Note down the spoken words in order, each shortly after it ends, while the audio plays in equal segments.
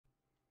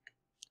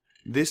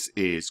This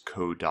is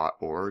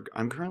code.org.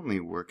 I'm currently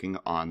working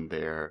on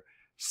their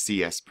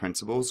CS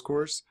Principles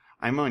course.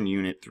 I'm on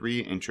Unit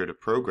 3, Intro to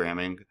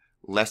Programming,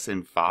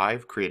 Lesson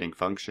 5, Creating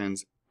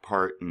Functions,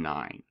 Part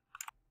 9.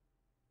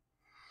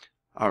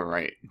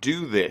 Alright,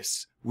 do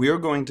this. We are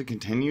going to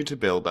continue to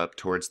build up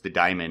towards the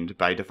diamond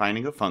by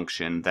defining a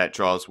function that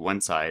draws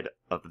one side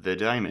of the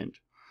diamond.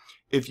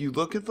 If you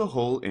look at the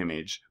whole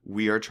image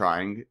we are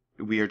trying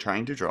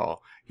to draw,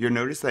 you'll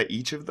notice that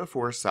each of the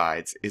four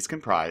sides is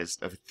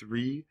comprised of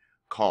 3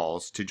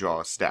 calls to draw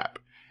a step.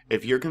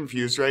 If you're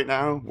confused right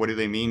now, what do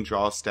they mean,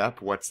 draw a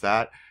step? What's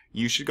that?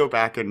 You should go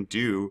back and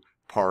do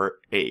part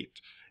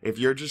 8. If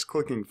you're just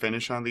clicking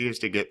finish on these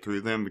to get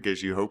through them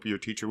because you hope your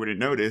teacher wouldn't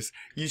notice,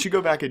 you should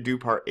go back and do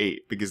part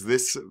 8, because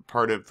this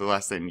part of the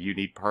lesson you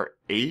need part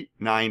 8,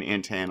 9,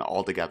 and 10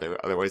 all together,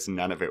 otherwise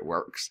none of it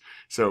works.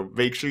 So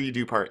make sure you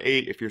do part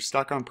 8. If you're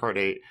stuck on part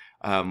 8,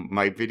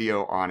 my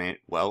video on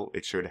it, well,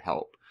 it should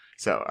help.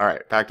 So,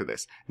 alright, back to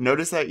this.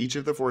 Notice that each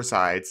of the 4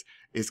 sides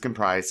is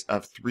comprised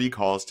of 3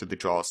 calls to the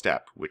draw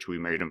step, which we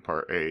made in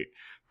part 8,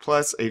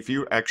 plus a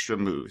few extra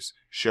moves,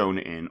 shown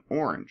in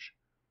orange.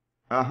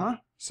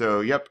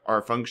 So, yep,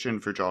 our function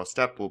for draw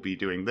step will be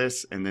doing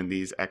this, and then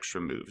these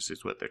extra moves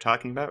is what they're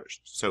talking about.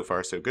 So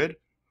far, so good.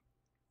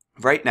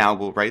 Right now,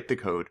 we'll write the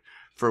code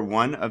for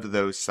one of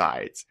those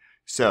sides.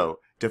 So,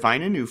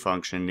 define a new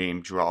function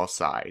named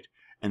drawSide.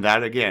 And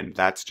that, again,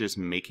 that's just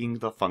making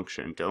the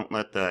function. Don't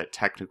let the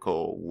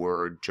technical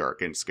word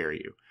jargon scare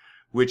you.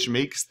 Which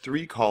makes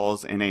 3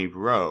 calls in a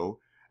row.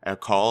 A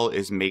call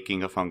is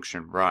making a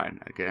function run,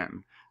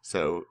 again.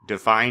 So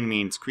define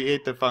means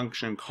create the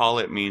function, call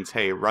it means,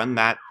 hey, run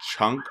that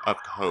chunk of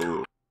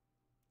code.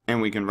 And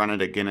we can run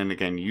it again and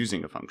again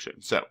using a function.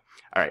 So,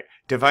 alright,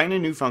 define a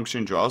new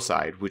function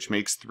drawSide, which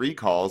makes 3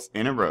 calls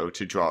in a row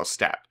to draw a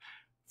step,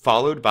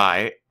 followed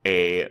by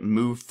a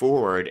move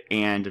forward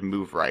and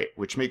move right,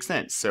 which makes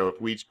sense. So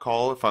if we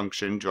call a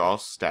function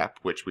drawStep,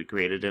 which we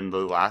created in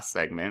the last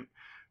segment,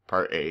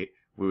 part 8,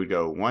 we would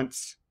go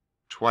once,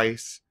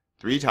 twice,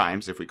 3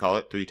 times, if we call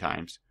it 3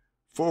 times,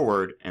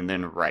 forward, and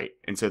then right.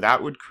 And so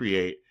that would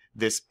create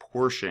this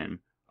portion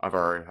of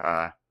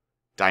our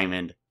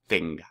diamond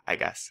thing, I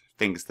guess.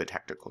 Thing's the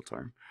technical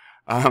term.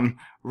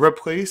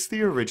 Replace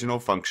the original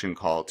function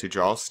call to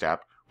draw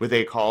step with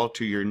a call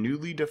to your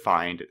newly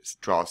defined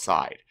draw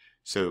side.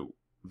 So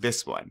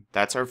this one,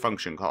 that's our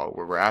function call,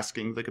 where we're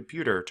asking the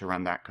computer to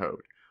run that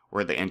code,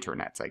 or the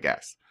internets, I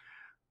guess.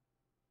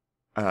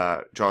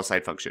 Draw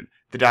side function.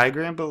 The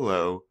diagram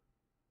below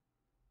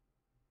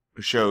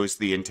shows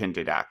the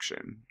intended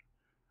action.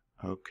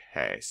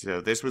 Okay, so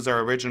this was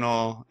our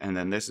original, and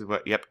then this is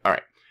what, yep,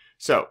 alright.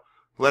 So,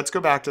 let's go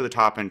back to the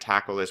top and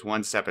tackle this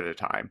one step at a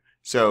time.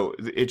 So,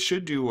 it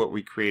should do what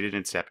we created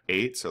in step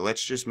 8, so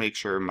let's just make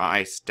sure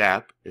my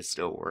step is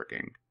still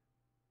working.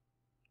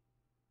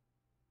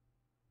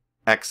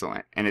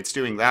 Excellent, and it's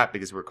doing that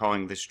because we're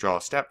calling this draw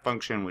step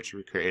function, which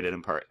we created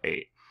in part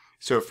 8.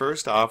 So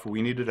first off,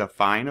 we need to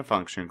define a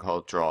function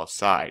called draw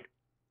side.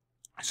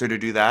 So to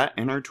do that,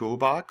 in our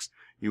toolbox,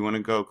 you want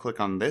to go click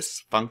on this,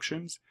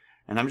 functions,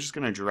 and I'm just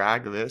going to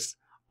drag this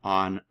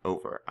on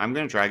over. I'm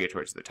going to drag it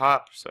towards the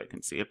top so I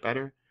can see it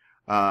better.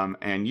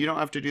 And you don't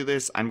have to do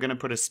this. I'm going to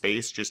put a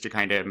space just to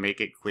kind of make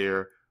it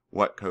clear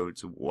what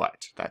codes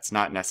what. That's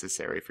not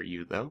necessary for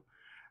you though.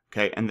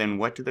 Okay, and then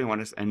what do they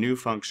want us? A new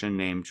function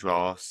named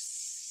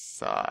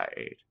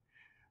drawSide.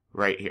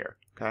 Right here,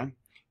 okay?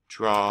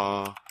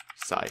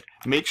 drawSide.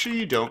 Make sure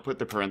you don't put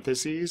the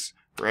parentheses,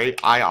 right?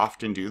 I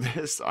often do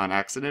this on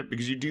accident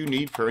because you do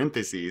need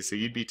parentheses, so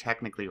you'd be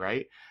technically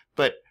right.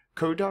 But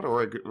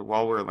code.org,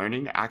 while we're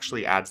learning,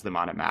 actually adds them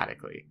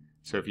automatically.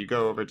 So if you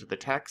go over to the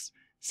text,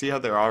 see how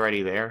they're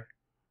already there?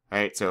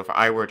 Right, so if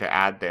I were to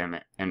add them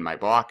in my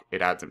block,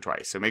 it adds them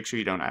twice. So make sure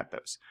you don't add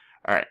those.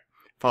 Alright,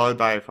 followed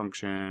by a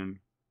function.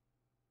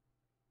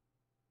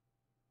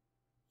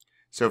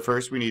 So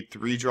first we need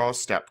 3 draw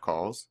step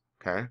calls,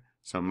 okay?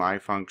 So my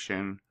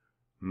function,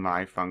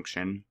 my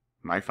function,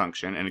 my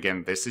function. And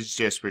again, this is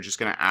just, we're just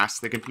going to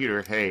ask the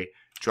computer, hey,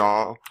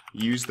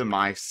 use the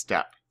my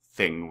step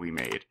thing we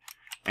made.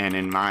 And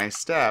in my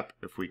step,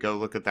 if we go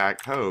look at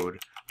that code,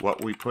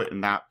 what we put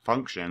in that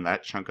function,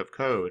 that chunk of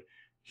code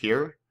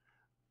here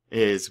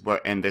is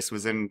what, and this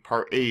was in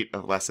part 8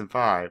 of lesson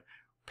 5,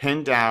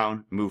 pin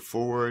down, move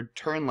forward,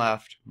 turn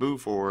left,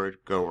 move forward,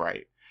 go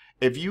right.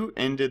 If you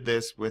ended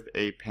this with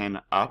a pin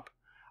up,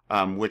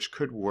 which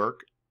could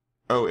work,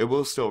 oh, it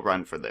will still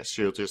run for this.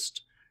 You'll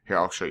just, here,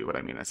 I'll show you what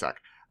I mean in a sec.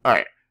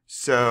 Alright,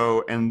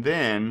 so, and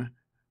then,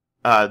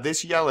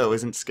 this yellow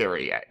isn't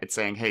scary yet. It's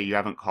saying, hey, you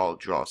haven't called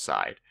draw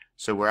side.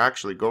 So we're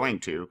actually going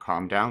to,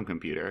 calm down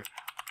computer,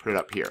 put it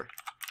up here.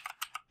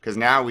 Because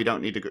now we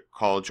don't need to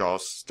call draw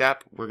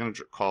step, we're going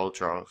to call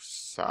draw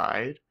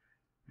side.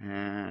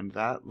 And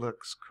that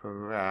looks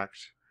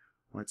correct.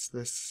 What's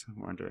this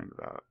I'm wondering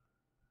about?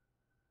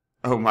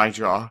 Oh, my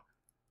draw.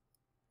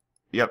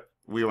 Yep,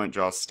 we went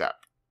draw step.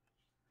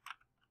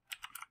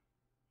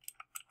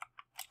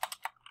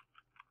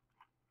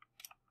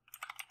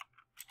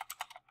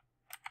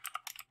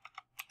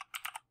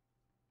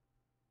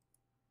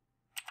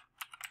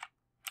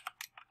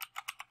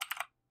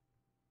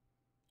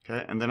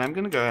 Okay, and then I'm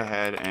going to go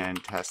ahead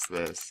and test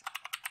this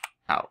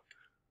out.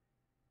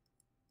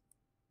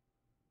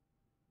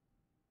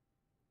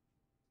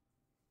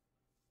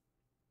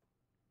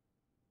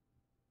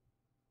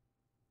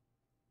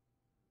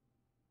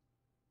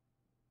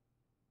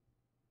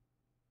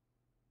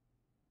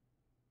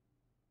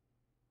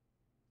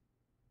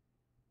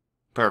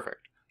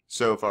 Perfect.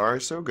 So far,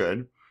 so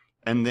good.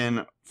 And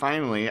then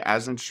finally,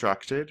 as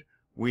instructed,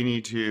 we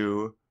need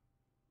to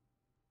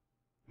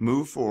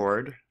move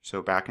forward.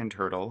 So back in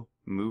Turtle,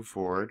 move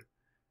forward,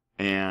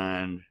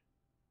 and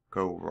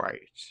go right.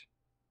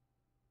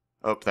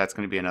 Oh, that's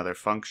going to be another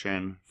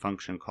function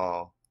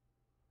call,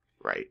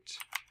 right.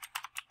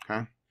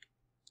 Okay.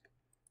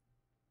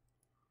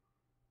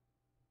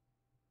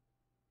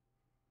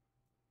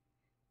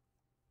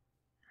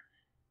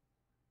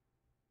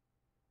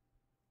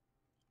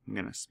 I'm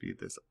going to speed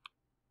this up.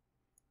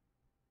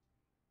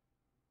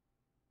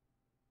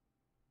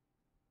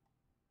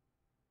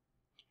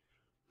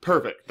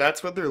 Perfect.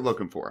 That's what they're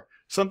looking for.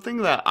 Something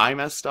that I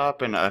messed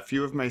up, and a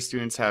few of my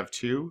students have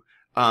too,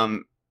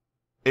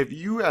 if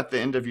you at the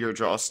end of your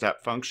draw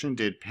step function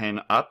did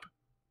pen up,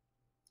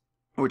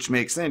 which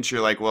makes sense,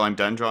 you're like, well, I'm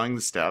done drawing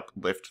the step,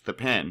 lift the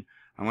pen.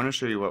 I want to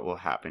show you what will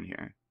happen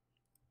here.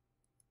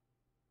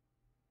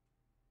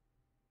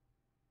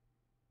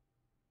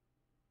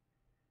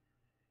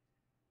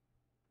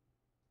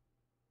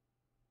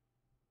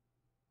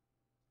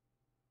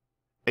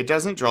 It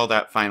doesn't draw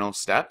that final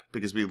step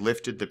because we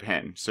lifted the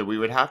pen. So we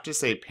would have to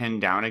say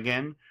pen down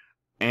again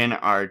in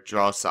our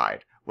draw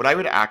side. What I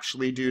would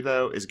actually do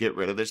though is get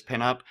rid of this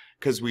pen up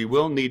because we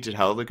will need to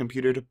tell the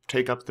computer to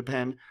take up the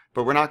pen,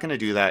 but we're not going to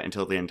do that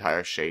until the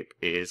entire shape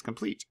is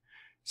complete.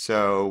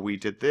 So we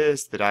did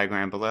this, the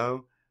diagram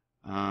below,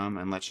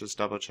 and let's just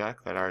double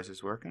check that ours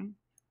is working.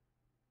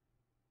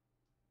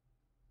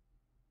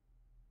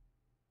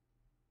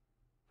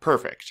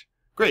 Perfect.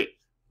 Great.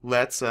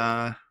 Let's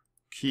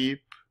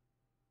keep,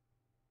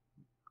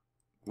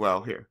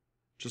 well, here,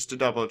 just to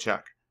double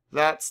check.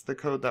 That's the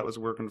code that was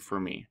working for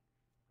me,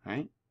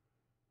 right?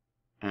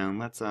 And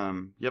let's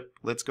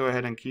go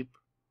ahead and keep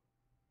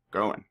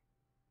going.